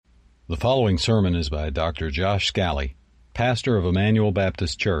The following sermon is by Dr. Josh Scally, pastor of Emmanuel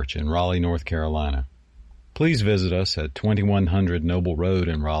Baptist Church in Raleigh, North Carolina. Please visit us at 2100 Noble Road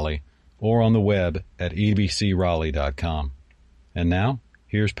in Raleigh or on the web at ebcraleigh.com. And now,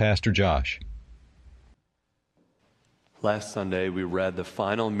 here's Pastor Josh. Last Sunday, we read the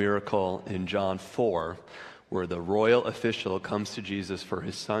final miracle in John 4, where the royal official comes to Jesus for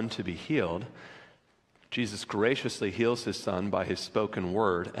his son to be healed. Jesus graciously heals his son by his spoken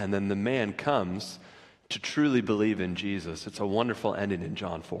word, and then the man comes to truly believe in Jesus. It's a wonderful ending in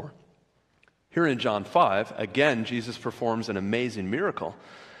John 4. Here in John 5, again, Jesus performs an amazing miracle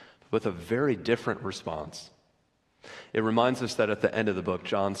with a very different response. It reminds us that at the end of the book,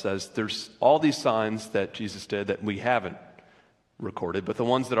 John says there's all these signs that Jesus did that we haven't recorded, but the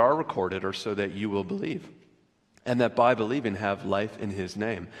ones that are recorded are so that you will believe, and that by believing have life in his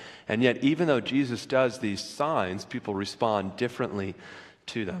name. And yet, even though Jesus does these signs, people respond differently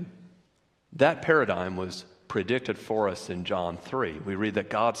to them. That paradigm was predicted for us in John 3. We read that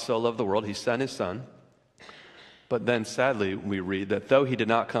God so loved the world, he sent his son. But then, sadly, we read that though he did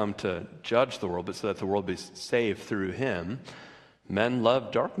not come to judge the world, but so that the world be saved through him, men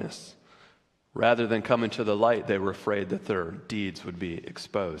loved darkness. Rather than come into the light, they were afraid that their deeds would be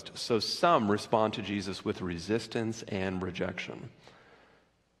exposed. So some respond to Jesus with resistance and rejection.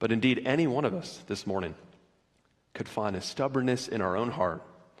 But indeed, any one of us this morning could find a stubbornness in our own heart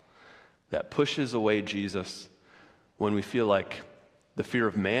that pushes away Jesus when we feel like the fear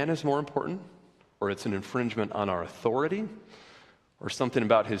of man is more important, or it's an infringement on our authority, or something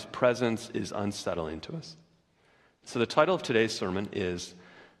about his presence is unsettling to us. So the title of today's sermon is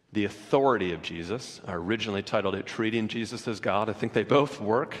The Authority of Jesus. I originally titled it Treating Jesus as God. I think they both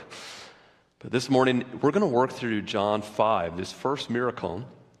work. But this morning, we're going to work through John 5, this first miracle.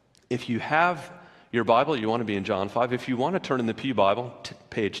 If you have your Bible, you want to be in John 5. If you want to turn in the Pew Bible,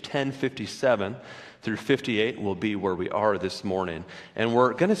 page 1057 through 58 will be where we are this morning. And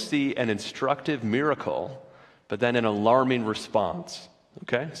we're going to see an instructive miracle, but then an alarming response.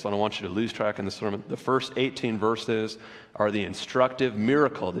 Okay, so I don't want you to lose track in the sermon. The first 18 verses are the instructive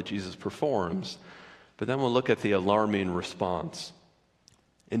miracle that Jesus performs, but then we'll look at the alarming response.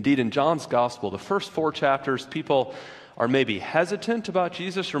 Indeed, in John's gospel, the first 4 chapters, people are maybe hesitant about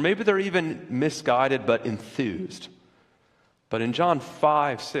Jesus, or maybe they're even misguided but enthused. But in John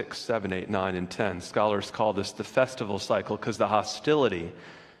 5, 6, 7, 8, 9, and 10, scholars call this the festival cycle because the hostility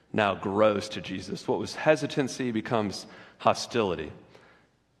now grows to Jesus. What was hesitancy becomes hostility.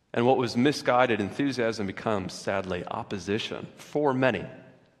 And what was misguided enthusiasm becomes, sadly, opposition for many,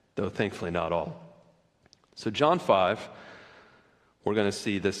 though thankfully not all. So John 5, we're going to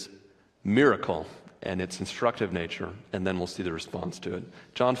see this miracle and its instructive nature, and then we'll see the response to it.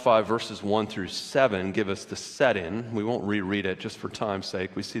 John 5, verses 1 through 7 give us the set-in. We won't reread it just for time's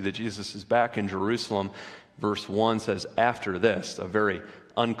sake. We see that Jesus is back in Jerusalem. Verse 1 says, after this, a very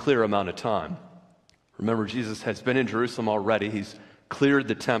unclear amount of time. Remember, Jesus has been in Jerusalem already. He's cleared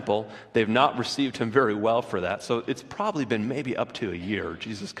the temple. They've not received him very well for that. So it's probably been maybe up to a year.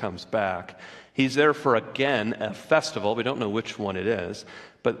 Jesus comes back. He's there for, again, a festival. We don't know which one it is.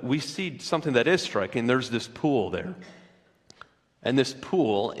 But we see something that is striking. There's this pool there. And this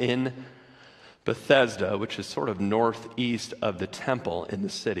pool in Bethesda, which is sort of northeast of the temple in the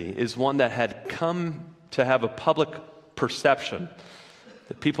city, is one that had come to have a public perception.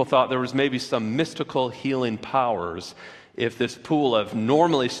 That people thought there was maybe some mystical healing powers if this pool of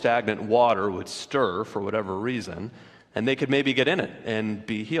normally stagnant water would stir for whatever reason, and they could maybe get in it and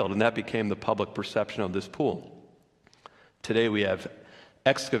be healed. And that became the public perception of this pool. Today we have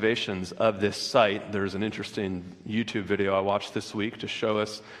excavations of this site. There's an interesting YouTube video I watched this week to show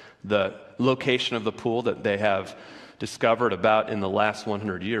us the location of the pool that they have discovered about in the last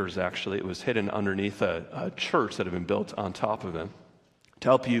 100 years, actually. It was hidden underneath a church that had been built on top of it. To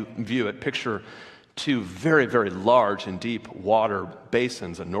help you view it, picture 2 very, very large and deep water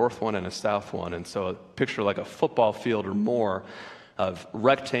basins, a north one and a south one. And so a picture like a football field or more of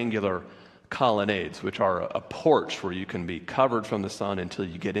rectangular colonnades, which are a porch where you can be covered from the sun until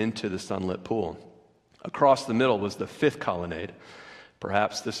you get into the sunlit pool. Across the middle was the 5th colonnade.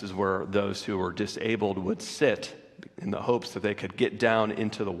 Perhaps this is where those who were disabled would sit in the hopes that they could get down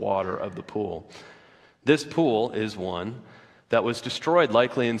into the water of the pool. This pool is one that was destroyed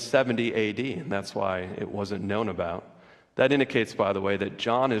likely in 70 AD, and that's why it wasn't known about. That indicates, by the way, that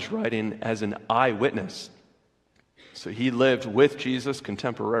John is writing as an eyewitness. So he lived with Jesus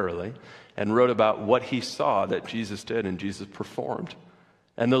contemporarily and wrote about what he saw that Jesus did and Jesus performed.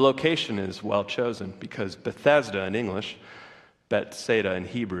 And the location is well chosen because Bethesda in English, Bethsaida in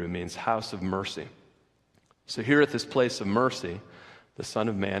Hebrew, means house of mercy. So here at this place of mercy, The Son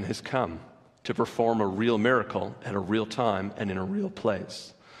of Man has come to perform a real miracle at a real time and in a real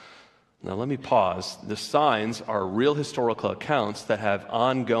place. Now let me pause. The signs are real historical accounts that have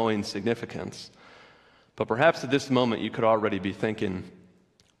ongoing significance. But perhaps at this moment you could already be thinking,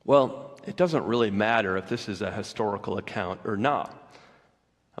 well, it doesn't really matter if this is a historical account or not.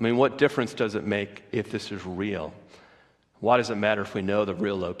 I mean, what difference does it make if this is real? Why does it matter if we know the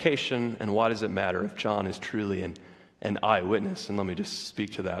real location? And why does it matter if John is truly an eyewitness? And let me just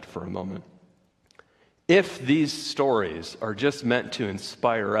speak to that for a moment. If these stories are just meant to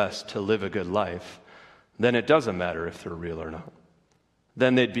inspire us to live a good life, then it doesn't matter if they're real or not.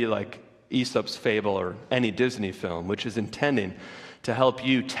 Then they'd be like Aesop's fable or any Disney film, which is intending to help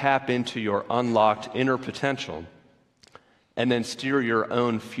you tap into your unlocked inner potential and then steer your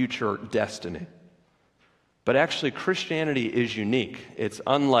own future destiny. But actually, Christianity is unique. It's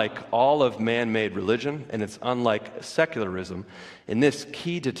unlike all of man-made religion, and it's unlike secularism in this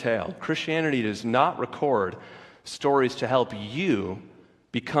key detail. Christianity does not record stories to help you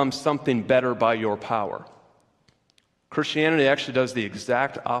become something better by your power. Christianity actually does the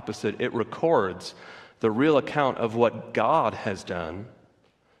exact opposite. It records the real account of what God has done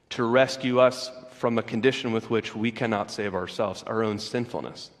to rescue us from a condition with which we cannot save ourselves, our own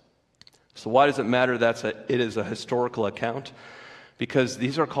sinfulness. So why does it matter that it is a historical account? Because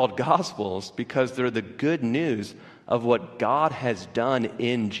these are called Gospels, because they're the good news of what God has done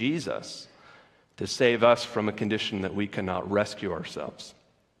in Jesus to save us from a condition that we cannot rescue ourselves.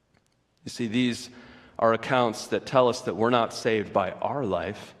 You see, these are accounts that tell us that we're not saved by our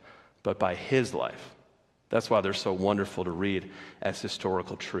life, but by His life. That's why they're so wonderful to read as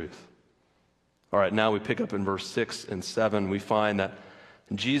historical truth. All right, now we pick up in verse 6 and 7. We find that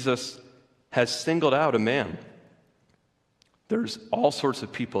Jesus has singled out a man. There's all sorts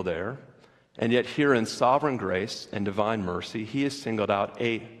of people there, and yet here in sovereign grace and divine mercy, He has singled out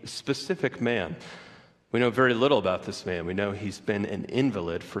a specific man. We know very little about this man. We know he's been an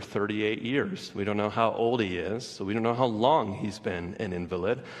invalid for 38 years. We don't know how old he is, so we don't know how long he's been an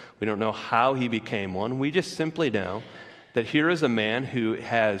invalid. We don't know how he became one. We just simply know that here is a man who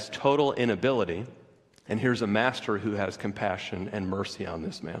has total inability, and here's a master who has compassion and mercy on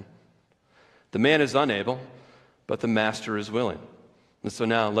this man. The man is unable, but the master is willing. And so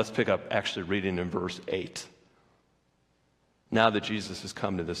now let's pick up actually reading in verse 8. Now that Jesus has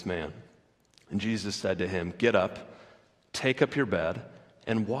come to this man, and Jesus said to him, "Get up, take up your bed,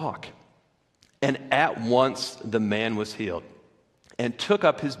 and walk." And at once the man was healed, and took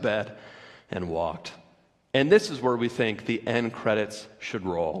up his bed and walked. And this is where we think the end credits should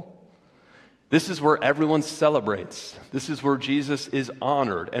roll. This is where everyone celebrates. This is where Jesus is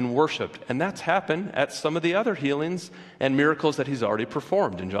honored and worshiped. And that's happened at some of the other healings and miracles that He's already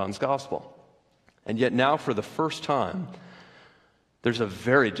performed in John's Gospel. And yet now, for the first time, there's a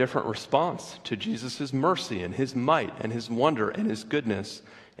very different response to Jesus' mercy and His might and His wonder and His goodness.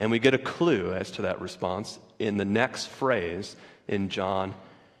 And we get a clue as to that response in the next phrase in John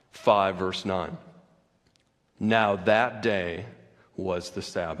 5, verse 9. Now that day was the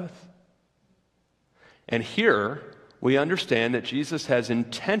Sabbath. And here we understand that Jesus has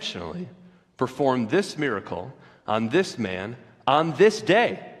intentionally performed this miracle on this man on this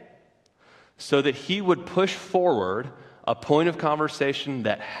day so that He would push forward a point of conversation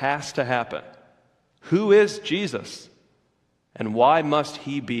that has to happen. Who is Jesus? And why must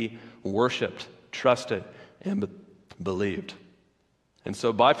He be worshiped, trusted, and believed? And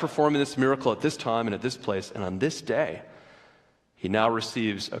so by performing this miracle at this time and at this place and on this day, He now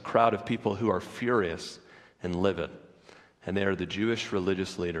receives a crowd of people who are furious and livid. And they are the Jewish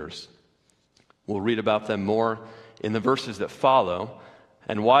religious leaders. We'll read about them more in the verses that follow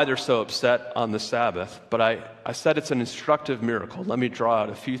and why they're so upset on the Sabbath. But I said it's an instructive miracle. Let me draw out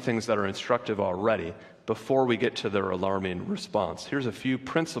a few things that are instructive already before we get to their alarming response. Here's a few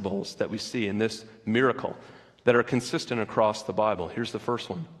principles that we see in this miracle that are consistent across the Bible. Here's the first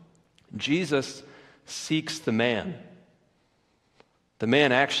one. Jesus seeks the man. The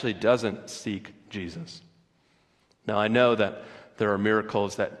man actually doesn't seek Jesus. Now, I know that there are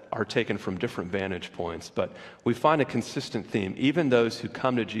miracles that are taken from different vantage points, but we find a consistent theme. Even those who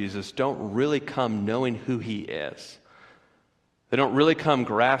come to Jesus don't really come knowing who He is. They don't really come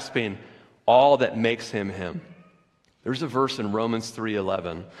grasping all that makes Him Him. There's a verse in Romans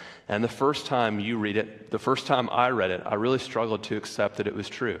 3:11, and the first time you read it, the first time I read it, I really struggled to accept that it was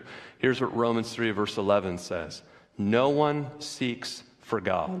true. Here's what Romans 3 verse 11 says. No one seeks for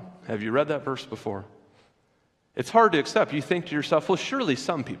God. Have you read that verse before? It's hard to accept. You think to yourself, well, surely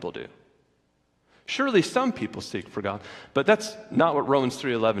some people do. Surely some people seek for God. But that's not what Romans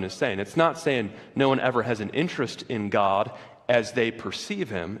 3:11 is saying. It's not saying no one ever has an interest in God as they perceive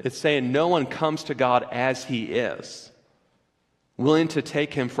him. It's saying no one comes to God as he is, willing to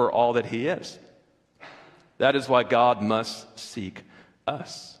take him for all that he is. That is why God must seek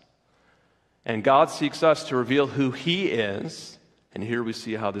us. And God seeks us to reveal who he is. And here we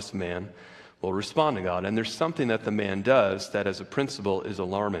see how this man will respond to God. And there's something that the man does that as a principle is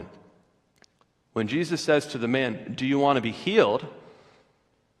alarming. When Jesus says to the man, "Do you want to be healed?"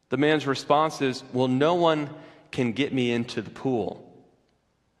 the man's response is, "Well, no one can get me into the pool."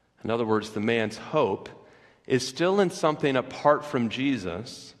 In other words, the man's hope is still in something apart from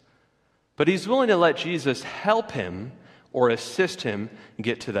Jesus, but he's willing to let Jesus help him or assist him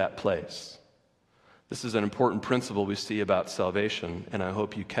get to that place. This is an important principle we see about salvation, and I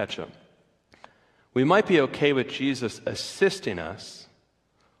hope you catch it. We might be okay with Jesus assisting us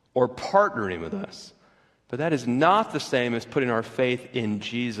or partnering with us, but that is not the same as putting our faith in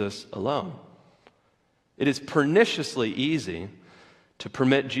Jesus alone. It is perniciously easy to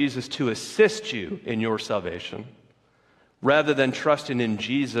permit Jesus to assist you in your salvation rather than trusting in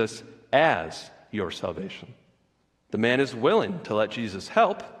Jesus as your salvation. The man is willing to let Jesus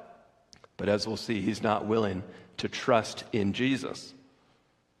help, but as we'll see, he's not willing to trust in Jesus.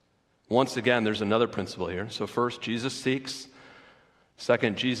 Once again, there's another principle here. So first, Jesus seeks.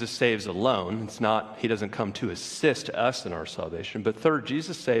 Second, Jesus saves alone. He doesn't come to assist us in our salvation. But third,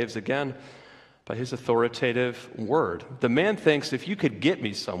 Jesus saves again by his authoritative word. The man thinks, if you could get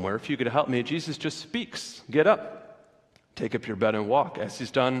me somewhere, if you could help me, Jesus just speaks. Get up, take up your bed and walk, as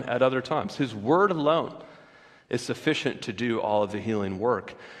he's done at other times. His word alone is sufficient to do all of the healing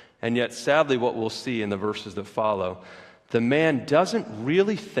work. And yet, sadly, what we'll see in the verses that follow, the man doesn't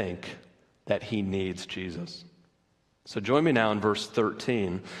really think that he needs Jesus. So join me now in verse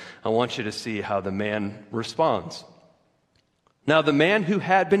 13. I want you to see how the man responds. Now the man who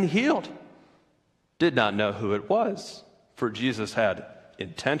had been healed did not know who it was, for Jesus had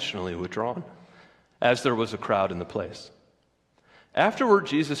intentionally withdrawn, as there was a crowd in the place. Afterward,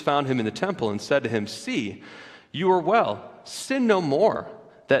 Jesus found him in the temple and said to him, "See, you are well. Sin no more,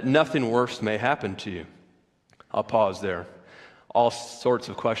 that nothing worse may happen to you." I'll pause there. All sorts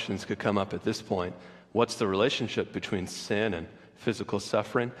of questions could come up at this point. What's the relationship between sin and physical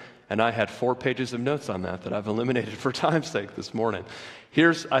suffering? And I had 4 pages of notes on that I've eliminated for time's sake this morning.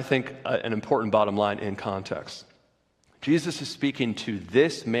 Here's, I think, an important bottom line in context. Jesus is speaking to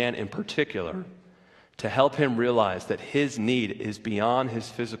this man in particular to help him realize that his need is beyond his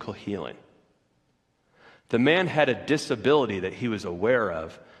physical healing. The man had a disability that he was aware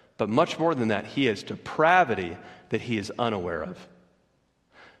of, but much more than that, he has depravity that he is unaware of.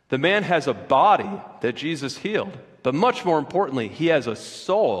 The man has a body that Jesus healed, but much more importantly, he has a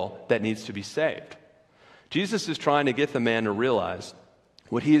soul that needs to be saved. Jesus is trying to get the man to realize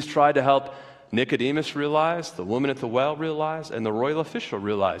what he has tried to help Nicodemus realize, the woman at the well realize, and the royal official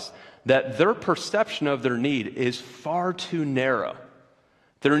realize, that their perception of their need is far too narrow.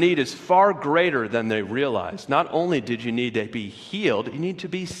 Their need is far greater than they realize. Not only did you need to be healed, you need to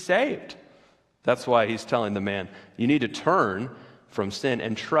be saved. That's why he's telling the man, you need to turn from sin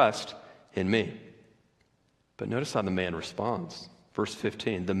and trust in me. But notice how the man responds. Verse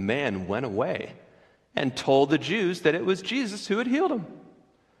 15, the man went away and told the Jews that it was Jesus who had healed him.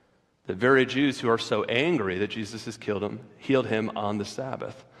 The very Jews who are so angry that Jesus has healed him on the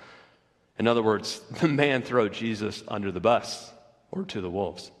Sabbath. In other words, the man threw Jesus under the bus or to the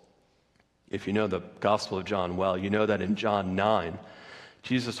wolves. If you know the Gospel of John well, you know that in John 9,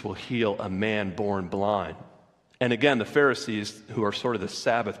 Jesus will heal a man born blind. And again, the Pharisees, who are sort of the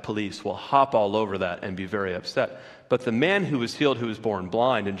Sabbath police, will hop all over that and be very upset. But the man who was healed, who was born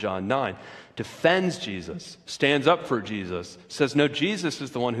blind in John 9, defends Jesus, stands up for Jesus, says, no, Jesus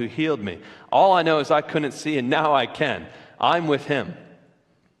is the one who healed me. All I know is I couldn't see, and now I can. I'm with him.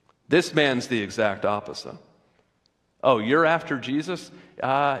 This man's the exact opposite. Oh, you're after Jesus?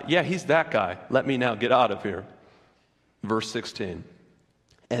 Yeah, he's that guy. Let me now get out of here. Verse 16.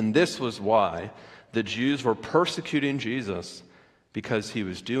 And this was why the Jews were persecuting Jesus, because he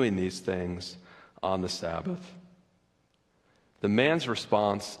was doing these things on the Sabbath. The man's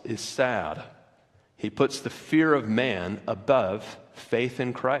response is sad. He puts the fear of man above faith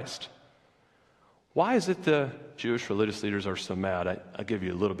in Christ. Why is it the Jewish religious leaders are so mad? I'll give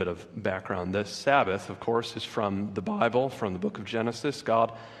you a little bit of background. The Sabbath, of course, is from the Bible, from the book of Genesis.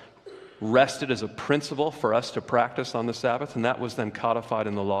 God rested as a principle for us to practice on the Sabbath, and that was then codified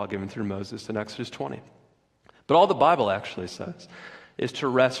in the law given through Moses in Exodus 20. But all the Bible actually says is to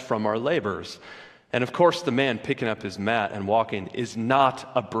rest from our labors. And of course, the man picking up his mat and walking is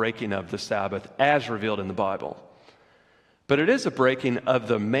not a breaking of the Sabbath as revealed in the Bible. But it is a breaking of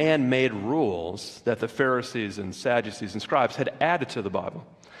the man-made rules that the Pharisees and Sadducees and scribes had added to the Bible.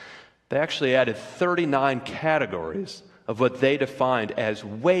 They actually added 39 categories of what they defined as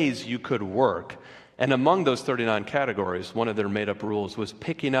ways you could work. And among those 39 categories, one of their made-up rules was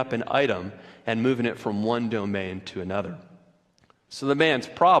picking up an item and moving it from one domain to another. So the man's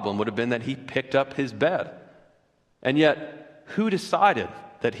problem would have been that he picked up his bed. And yet, who decided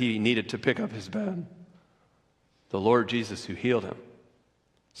that he needed to pick up his bed? The Lord Jesus, who healed him.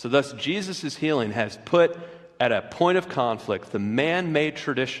 So thus, Jesus' healing has put at a point of conflict the man-made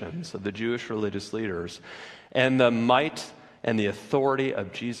traditions of the Jewish religious leaders and the might and the authority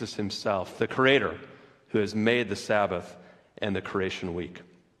of Jesus himself, the Creator, who has made the Sabbath and the creation week.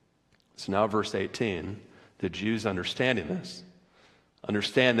 So now verse 18, the Jews understanding this,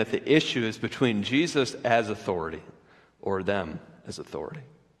 understand that the issue is between Jesus as authority or them as authority.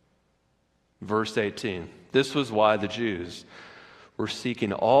 Verse 18, this was why the Jews were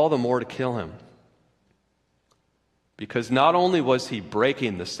seeking all the more to kill him. Because not only was he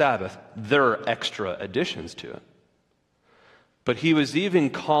breaking the Sabbath, there are extra additions to it, but he was even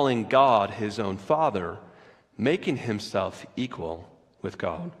calling God his own Father, making himself equal with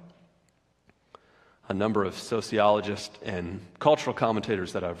God. A number of sociologists and cultural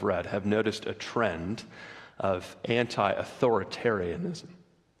commentators that I've read have noticed a trend of anti-authoritarianism.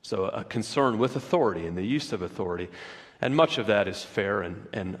 So a concern with authority and the use of authority. And much of that is fair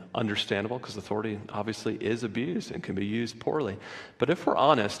and understandable because authority obviously is abused and can be used poorly. But if we're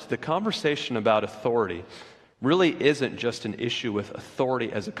honest, the conversation about authority really isn't just an issue with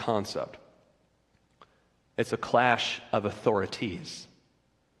authority as a concept. It's a clash of authorities.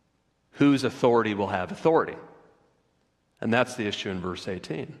 Whose authority will have authority? And that's the issue in verse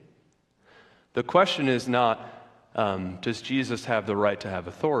 18. The question is not, does Jesus have the right to have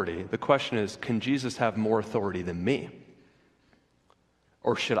authority? The question is, can Jesus have more authority than me?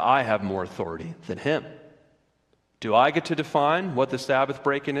 Or should I have more authority than him? Do I get to define what the Sabbath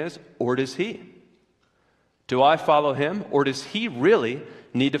breaking is, or does he? Do I follow him, or does he really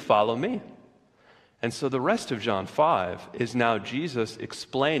need to follow me? And so the rest of John 5 is now Jesus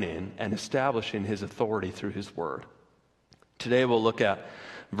explaining and establishing his authority through his word. Today we'll look at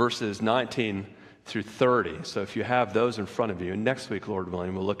verses 19 through 30. So if you have those in front of you, and next week, Lord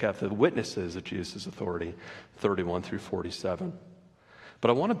willing, we'll look at the witnesses of Jesus' authority, 31 through 47. But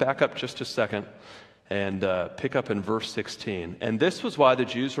I want to back up just a second and pick up in verse 16. And this was why the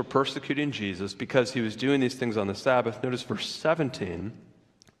Jews were persecuting Jesus, because he was doing these things on the Sabbath. Notice verse 17.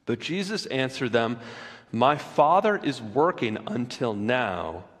 But Jesus answered them, my Father is working until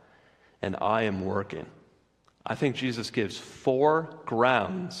now, and I am working. I think Jesus gives 4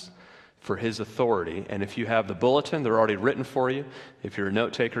 grounds for his authority. And if you have the bulletin, they're already written for you. If you're a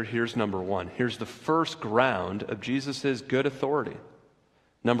note taker, here's number 1. Here's the first ground of Jesus' good authority.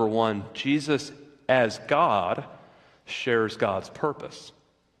 Number 1, Jesus as God shares God's purpose.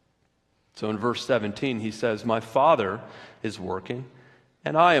 So in verse 17, he says, my Father is working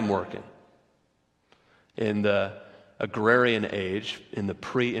and I am working. In the agrarian age, in the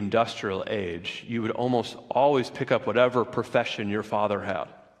pre-industrial age, you would almost always pick up whatever profession your father had.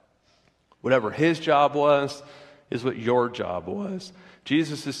 Whatever his job was is what your job was.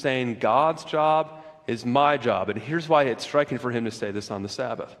 Jesus is saying God's job is my job. And here's why it's striking for him to say this on the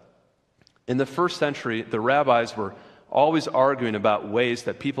Sabbath. In the first century, the rabbis were always arguing about ways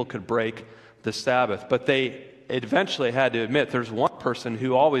that people could break the Sabbath, but they eventually had to admit there's one person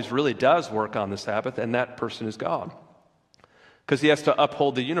who always really does work on the Sabbath, and that person is God. Because he has to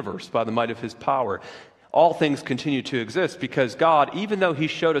uphold the universe by the might of his power. All things continue to exist because God, even though he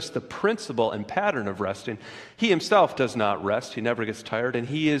showed us the principle and pattern of resting, he himself does not rest. He never gets tired, and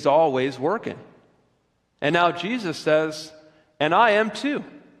he is always working. And now Jesus says, and I am too.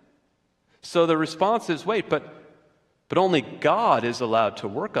 So the response is, wait, but only God is allowed to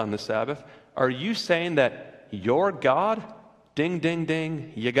work on the Sabbath. Are you saying that you're God? Ding, ding,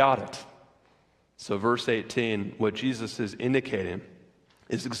 ding, you got it. So verse 18, what Jesus is indicating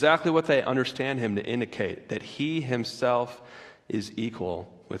is exactly what they understand him to indicate, that he himself is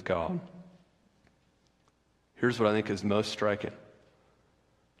equal with God. Here's what I think is most striking.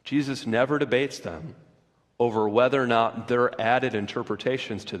 Jesus never debates them over whether or not their added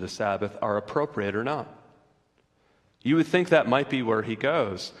interpretations to the Sabbath are appropriate or not. You would think that might be where he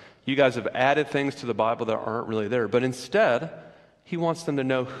goes. You guys have added things to the Bible that aren't really there. But instead, he wants them to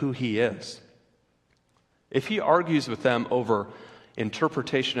know who he is. If he argues with them over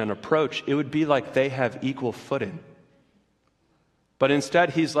interpretation and approach, it would be like they have equal footing. But instead,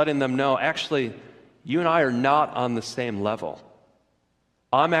 he's letting them know, actually, you and I are not on the same level.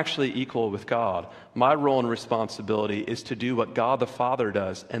 I'm actually equal with God. My role and responsibility is to do what God the Father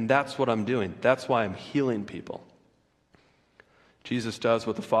does, and that's what I'm doing. That's why I'm healing people. Jesus does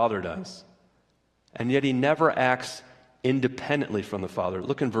what the Father does, and yet he never acts independently from the Father.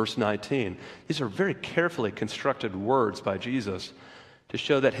 Look in verse 19. These are very carefully constructed words by Jesus to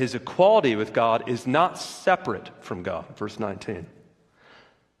show that his equality with God is not separate from God. Verse 19.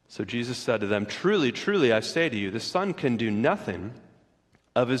 So Jesus said to them, "Truly, truly, I say to you, the Son can do nothing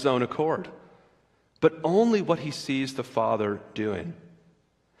of his own accord, but only what he sees the Father doing.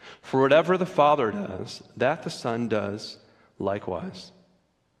 For whatever the Father does, that the Son does likewise."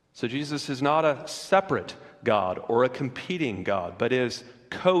 So Jesus is not a separate God or a competing God, but is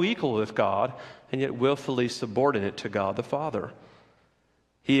co-equal with God and yet willfully subordinate to God the Father.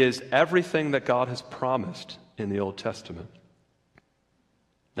 He is everything that God has promised in the Old Testament.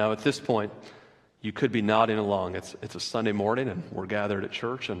 Now at this point, you could be nodding along. It's a Sunday morning and we're gathered at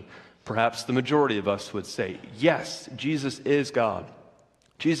church, and perhaps the majority of us would say, yes, Jesus is God.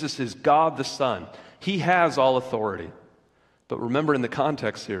 Jesus is God the Son. He has all authority. But remember, in the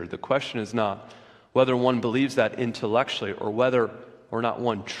context here, the question is not whether one believes that intellectually or whether or not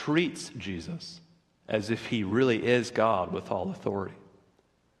one treats Jesus as if he really is God with all authority.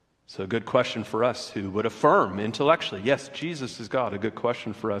 So a good question for us who would affirm intellectually, yes, Jesus is God. A good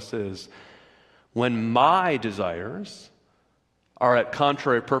question for us is, when my desires are at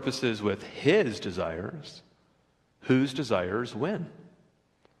contrary purposes with his desires, whose desires win?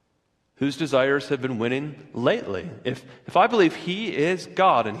 Whose desires have been winning lately? If I believe he is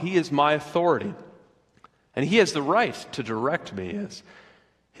God and he is my authority, and he has the right to direct me as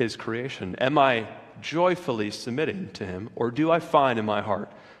his creation, am I joyfully submitting to him, or do I find in my heart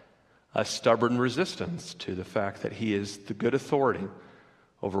a stubborn resistance to the fact that he is the good authority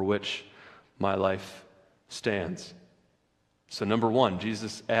over which my life stands? So number one,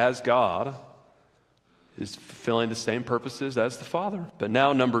 Jesus as God is fulfilling the same purposes as the Father. But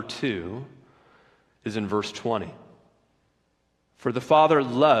now number two is in verse 20. For the Father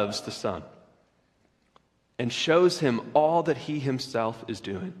loves the Son and shows him all that he himself is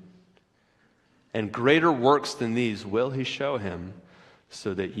doing. And greater works than these will he show him,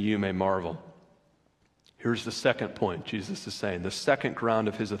 so that you may marvel. Here's the second point Jesus is saying. The second ground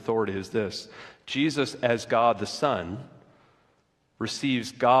of his authority is this: Jesus as God the Son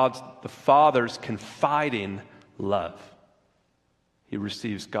receives God the Father's confiding love. He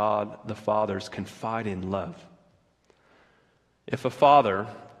receives God the Father's confiding love. If a father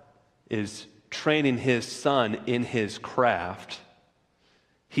is training his son in his craft,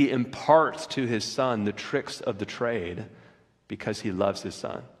 he imparts to his son the tricks of the trade because he loves his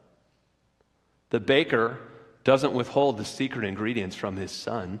son. The baker doesn't withhold the secret ingredients from his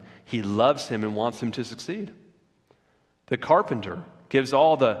son. He loves him and wants him to succeed. The carpenter gives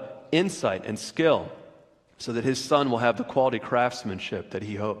all the insight and skill so that his son will have the quality craftsmanship that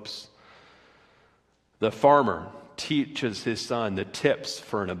he hopes. The farmer teaches his son the tips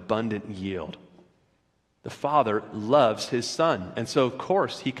for an abundant yield. The father loves his son, and so of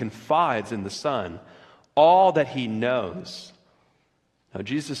course he confides in the son all that he knows. Now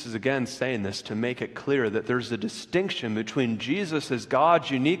Jesus is again saying this to make it clear that there's a distinction between Jesus as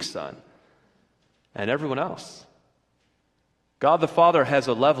God's unique son and everyone else. God the Father has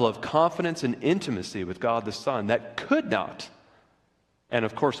a level of confidence and intimacy with God the Son that could not, and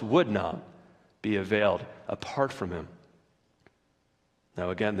of course would not, be availed apart from him. Now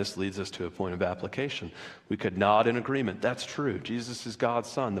again, this leads us to a point of application. We could nod in agreement. That's true. Jesus is God's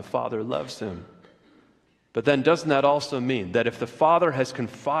Son. The Father loves him. But then doesn't that also mean that if the Father has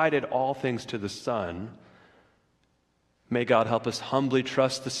confided all things to the Son, may God help us humbly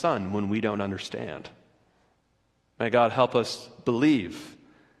trust the Son when we don't understand? May God help us believe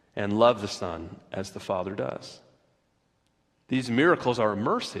and love the Son as the Father does. These miracles are a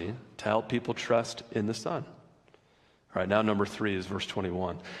mercy to help people trust in the Son. All right, now number 3 is verse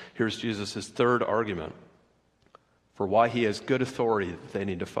 21. Here's Jesus' third argument for why he has good authority that they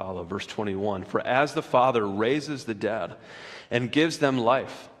need to follow. Verse 21, for as the Father raises the dead and gives them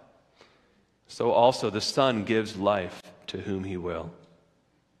life, so also the Son gives life to whom he will.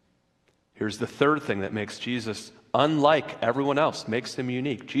 Here's the third thing that makes Jesus unlike everyone else, makes him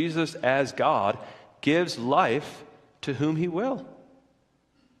unique. Jesus as God gives life to whom he will.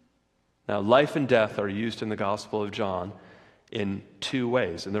 Now, life and death are used in the Gospel of John in 2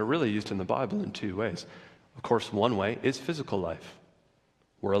 ways, and they're really used in the Bible in 2 ways. Of course, one way is physical life.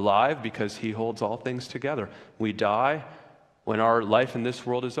 We're alive because he holds all things together. We die when our life in this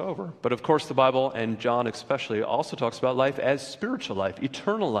world is over. But of course, the Bible, and John especially, also talks about life as spiritual life,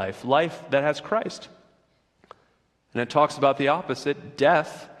 eternal life, life that has Christ. And it talks about the opposite,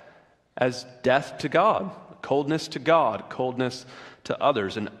 death, as death to God, coldness to God, coldness to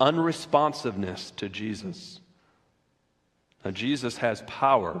others, and unresponsiveness to Jesus. Now, Jesus has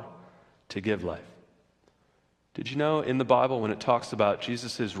power to give life. Did you know in the Bible when it talks about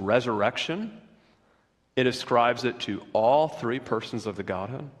Jesus' resurrection, it ascribes it to all three persons of the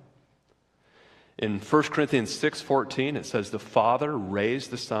Godhead? In 1 Corinthians 6:14, it says the Father raised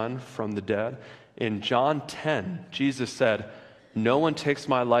the Son from the dead. In John 10, Jesus said, "No one takes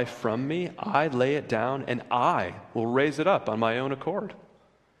my life from me. I lay it down, and I will raise it up on my own accord."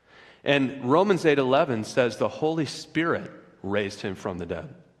 And Romans 8:11 says the Holy Spirit raised him from the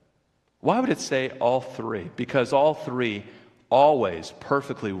dead. Why would it say all three? Because all three always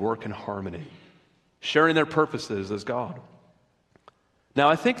perfectly work in harmony, sharing their purposes as God. Now,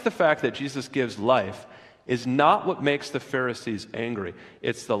 I think the fact that Jesus gives life is not what makes the Pharisees angry.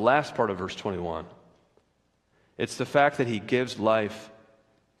 It's the last part of verse 21. It's the fact that he gives life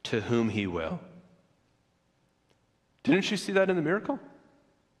to whom he will. Didn't you see that in the miracle?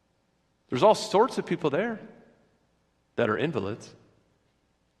 There's all sorts of people there that are invalids,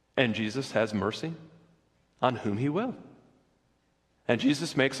 and Jesus has mercy on whom he will. And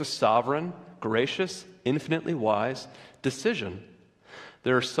Jesus makes a sovereign, gracious, infinitely wise decision.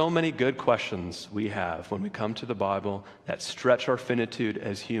 There are so many good questions we have when we come to the Bible that stretch our finitude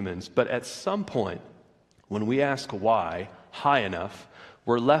as humans, but at some point, when we ask why high enough,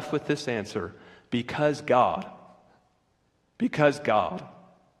 we're left with this answer: because God. Because God.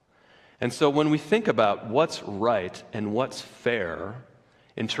 And so when we think about what's right and what's fair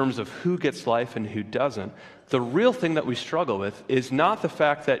in terms of who gets life and who doesn't, the real thing that we struggle with is not the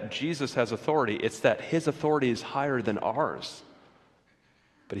fact that Jesus has authority, it's that his authority is higher than ours.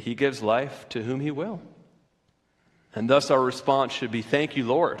 But he gives life to whom he will. And thus our response should be, thank you,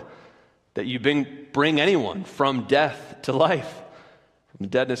 Lord, that you bring anyone from death to life, from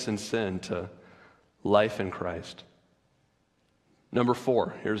deadness and sin to life in Christ. Number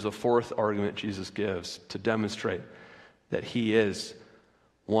 4, here's the fourth argument Jesus gives to demonstrate that he is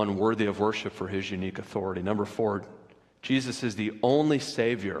one worthy of worship for his unique authority. Number 4, Jesus is the only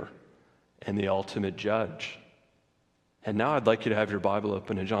Savior and the ultimate judge. And now I'd like you to have your Bible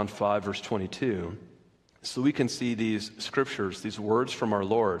open in John 5, verse 22, so we can see these scriptures, these words from our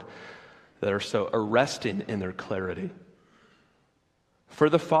Lord that are so arresting in their clarity. For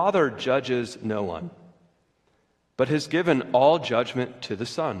the Father judges no one, but has given all judgment to the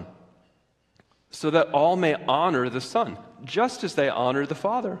Son, so that all may honor the Son, just as they honor the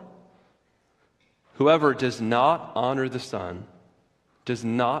Father. Whoever does not honor the Son does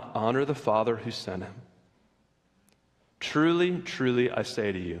not honor the Father who sent him. Truly, truly, I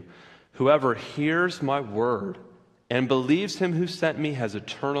say to you, whoever hears my word and believes him who sent me has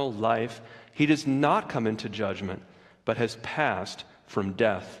eternal life. He does not come into judgment, but has passed from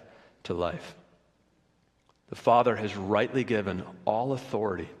death to life. The Father has rightly given all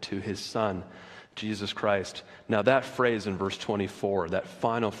authority to his Son, Jesus Christ. Now that phrase in verse 24, that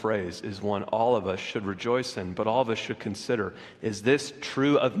final phrase, is one all of us should rejoice in, but all of us should consider, is this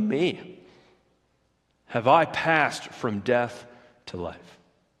true of me? Have I passed from death to life?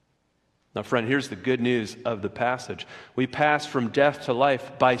 Now, friend, here's the good news of the passage. We pass from death to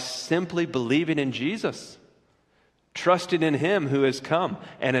life by simply believing in Jesus, trusting in him who has come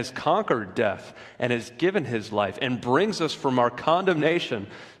and has conquered death and has given his life and brings us from our condemnation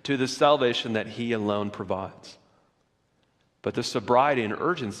to the salvation that he alone provides. But the sobriety and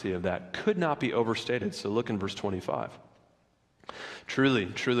urgency of that could not be overstated. So look in verse 25. Truly,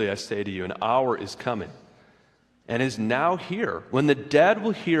 truly, I say to you, an hour is coming and is now here when the dead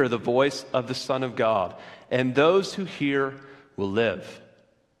will hear the voice of the Son of God, and those who hear will live.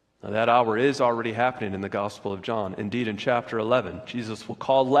 Now, that hour is already happening in the Gospel of John. Indeed, in chapter 11, Jesus will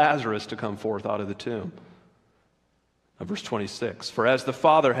call Lazarus to come forth out of the tomb. Now, verse 26, for as the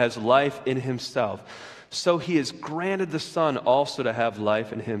Father has life in himself, so he has granted the Son also to have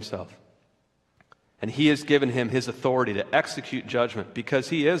life in himself. And he has given him his authority to execute judgment, because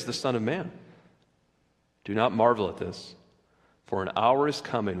he is the Son of Man. Do not marvel at this, for an hour is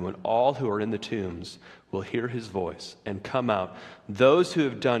coming when all who are in the tombs will hear his voice and come out, those who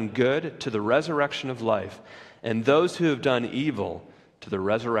have done good to the resurrection of life, and those who have done evil to the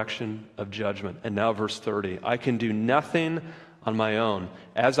resurrection of judgment. And now verse 30, I can do nothing on my own.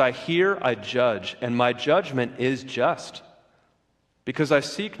 As I hear, I judge, and my judgment is just, because I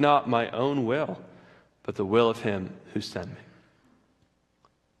seek not my own will, but the will of him who sent me.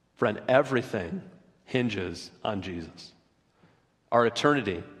 Friend, everything hinges on Jesus. Our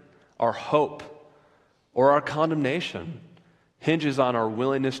eternity, our hope, or our condemnation hinges on our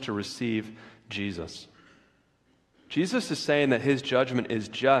willingness to receive Jesus. Jesus is saying that his judgment is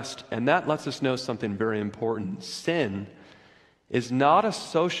just, and that lets us know something very important. Sin is not a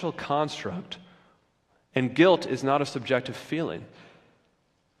social construct, and guilt is not a subjective feeling.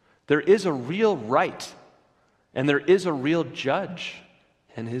 There is a real right, and there is a real judge,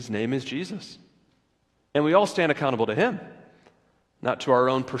 and his name is Jesus. And we all stand accountable to him, not to our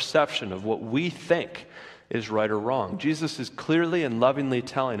own perception of what we think is right or wrong. Jesus is clearly and lovingly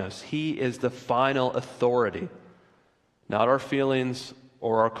telling us he is the final authority, not our feelings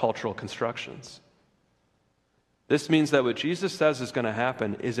or our cultural constructions. This means that what Jesus says is going to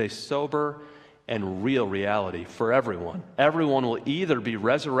happen is a sober and real reality for everyone. Everyone will either be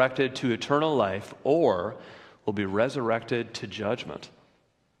resurrected to eternal life or will be resurrected to judgment.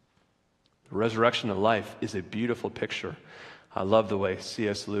 The resurrection of life is a beautiful picture. I love the way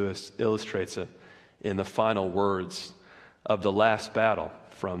C.S. Lewis illustrates it in the final words of the last battle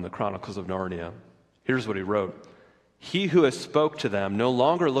from the Chronicles of Narnia. Here's what he wrote. He who has spoke to them no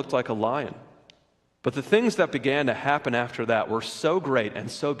longer looked like a lion, but the things that began to happen after that were so great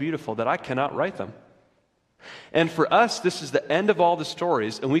and so beautiful that I cannot write them. And for us, this is the end of all the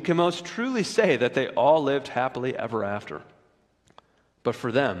stories, and we can most truly say that they all lived happily ever after. But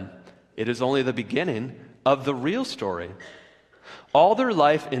for them, it is only the beginning of the real story. All their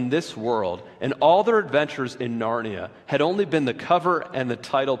life in this world and all their adventures in Narnia had only been the cover and the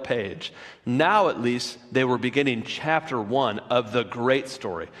title page. Now, at least, they were beginning chapter 1 of the great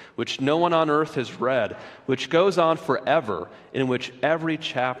story, which no one on earth has read, which goes on forever, in which every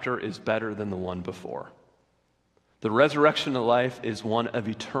chapter is better than the one before. The resurrection of life is one of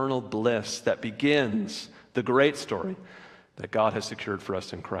eternal bliss that begins the great story that God has secured for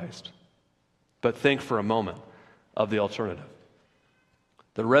us in Christ. But think for a moment of the alternative.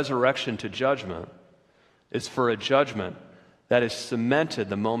 The resurrection to judgment is for a judgment that is cemented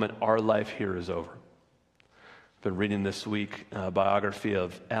the moment our life here is over. I've been reading this week a biography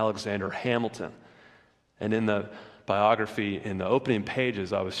of Alexander Hamilton. And in the biography, in the opening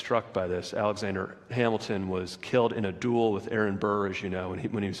pages, I was struck by this. Alexander Hamilton was killed in a duel with Aaron Burr, as you know,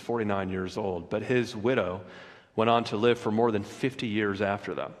 when he was 49 years old. But his widow went on to live for more than 50 years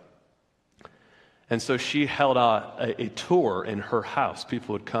after that. And so she held a tour in her house.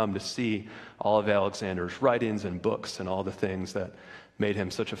 People would come to see all of Alexander's writings and books and all the things that made him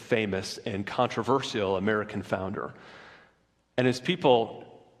such a famous and controversial American founder. And as people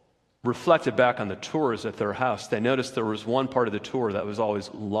reflected back on the tours at their house, they noticed there was one part of the tour that was always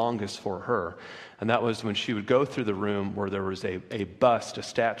longest for her. And that was when she would go through the room where there was a bust, a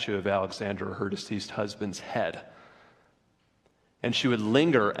statue of Alexander, her deceased husband's head. And she would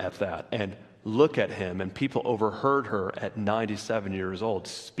linger at that and look at him, and people overheard her at 97 years old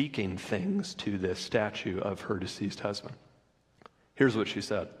speaking things to this statue of her deceased husband. Here's what she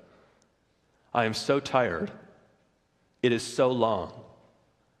said. I am so tired. It is so long.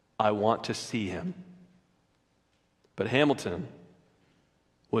 I want to see him. But Hamilton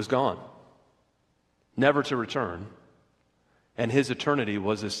was gone, never to return, and his eternity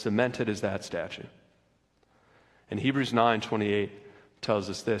was as cemented as that statue. In Hebrews 9:28,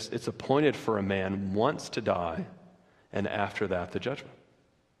 tells us this, it's appointed for a man once to die, and after that the judgment.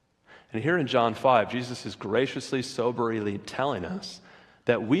 And here in John 5, Jesus is graciously, soberly telling us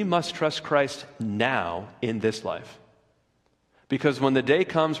that we must trust Christ now in this life. Because when the day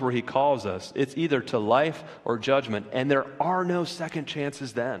comes where he calls us, it's either to life or judgment, and there are no second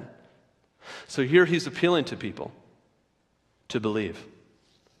chances then. So here he's appealing to people to believe.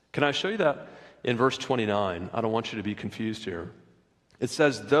 Can I show you that in verse 29? I don't want you to be confused here. It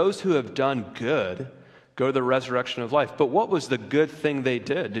says, those who have done good go to the resurrection of life. But what was the good thing they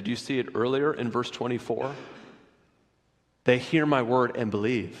did? Did you see it earlier in verse 24? They hear my word and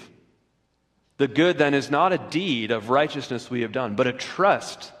believe. The good then is not a deed of righteousness we have done, but a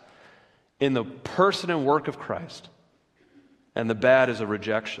trust in the person and work of Christ. And the bad is a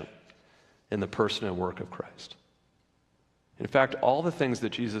rejection in the person and work of Christ. In fact, all the things that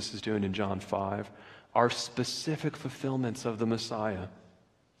Jesus is doing in John 5 are specific fulfillments of the Messiah.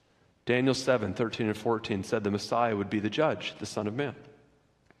 Daniel 7:13 and 14 said the Messiah would be the judge, the Son of Man.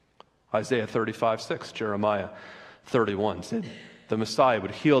 Isaiah 35:6, Jeremiah 31 said the Messiah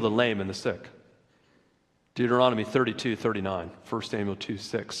would heal the lame and the sick. Deuteronomy 32:39, 1 Samuel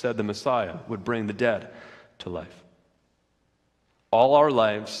 2:6 said the Messiah would bring the dead to life. All our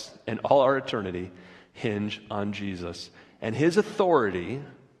lives and all our eternity hinge on Jesus and his authority,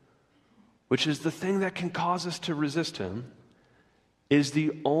 which is the thing that can cause us to resist him, is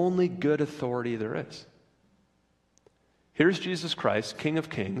the only good authority there is. Here's Jesus Christ, King of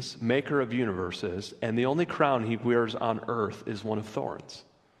Kings, maker of universes, and the only crown he wears on earth is one of thorns.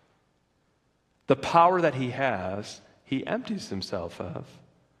 The power that he has, he empties himself of.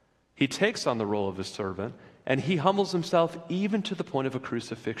 He takes on the role of a servant, and he humbles himself even to the point of a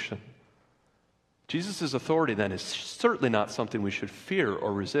crucifixion. Jesus' authority, then, is certainly not something we should fear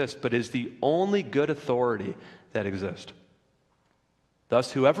or resist, but is the only good authority that exists.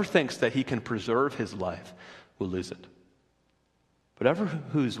 Thus, whoever thinks that he can preserve his life will lose it. But everyone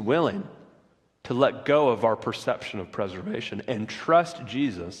who's willing to let go of our perception of preservation and trust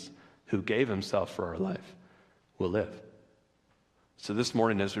Jesus, who gave himself for our life, will live. So this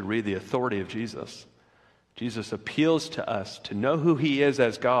morning, as we read the authority of Jesus, Jesus appeals to us to know who he is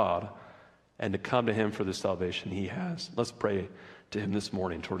as God and to come to him for the salvation he has. Let's pray to him this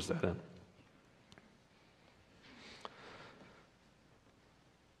morning towards that end.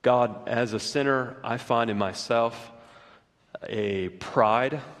 God, as a sinner, I find in myself a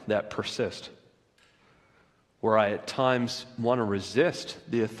pride that persists, where I at times want to resist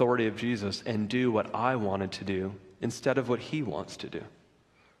the authority of Jesus and do what I wanted to do instead of what he wants to do.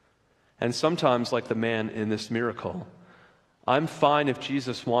 And sometimes, like the man in this miracle, I'm fine if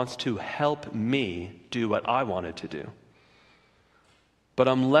Jesus wants to help me do what I wanted to do. But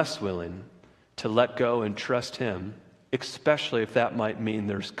I'm less willing to let go and trust him, especially if that might mean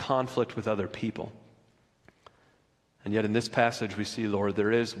there's conflict with other people. And yet in this passage we see, Lord,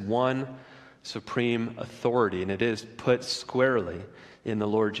 there is one supreme authority, and it is put squarely in the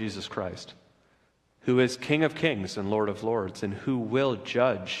Lord Jesus Christ, who is King of Kings and Lord of Lords, and who will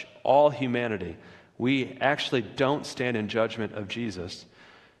judge all humanity. We actually don't stand in judgment of Jesus.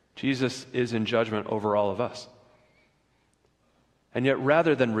 Jesus is in judgment over all of us. And yet,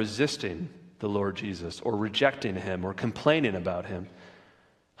 rather than resisting the Lord Jesus or rejecting him or complaining about him,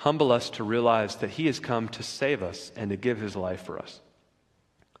 humble us to realize that he has come to save us and to give his life for us.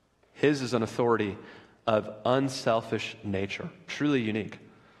 His is an authority of unselfish nature, truly unique.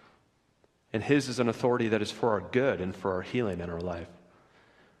 And his is an authority that is for our good and for our healing in our life.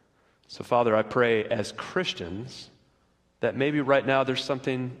 So, Father, I pray as Christians that maybe right now there's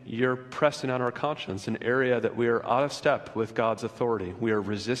something you're pressing on our conscience, an area that we are out of step with God's authority. We are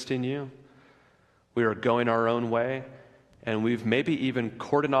resisting you. We are going our own way. And we've maybe even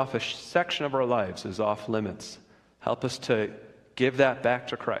cordoned off a section of our lives as off limits. Help us to give that back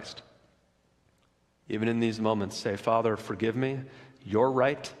to Christ. Even in these moments, say, Father, forgive me. You're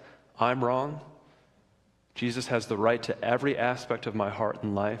right. I'm wrong. Jesus has the right to every aspect of my heart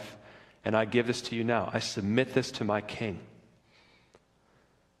and life. And I give this to you now. I submit this to my King.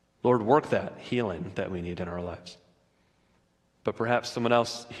 Lord, work that healing that we need in our lives. But perhaps someone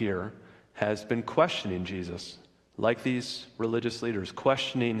else here has been questioning Jesus, like these religious leaders,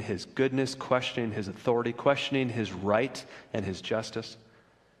 questioning his goodness, questioning his authority, questioning his right and his justice.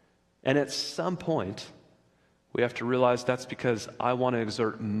 And at some point, we have to realize that's because I want to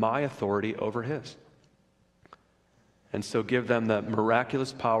exert my authority over his. And so give them the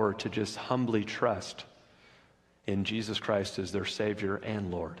miraculous power to just humbly trust in Jesus Christ as their Savior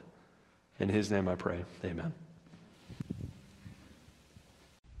and Lord. In his name I pray. Amen.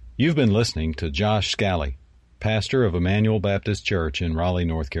 You've been listening to Josh Scally, pastor of Emmanuel Baptist Church in Raleigh,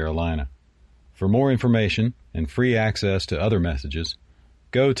 North Carolina. For more information and free access to other messages,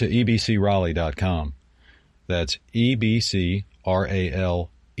 go to ebcraleigh.com. That's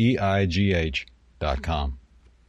ebcraleigh.com.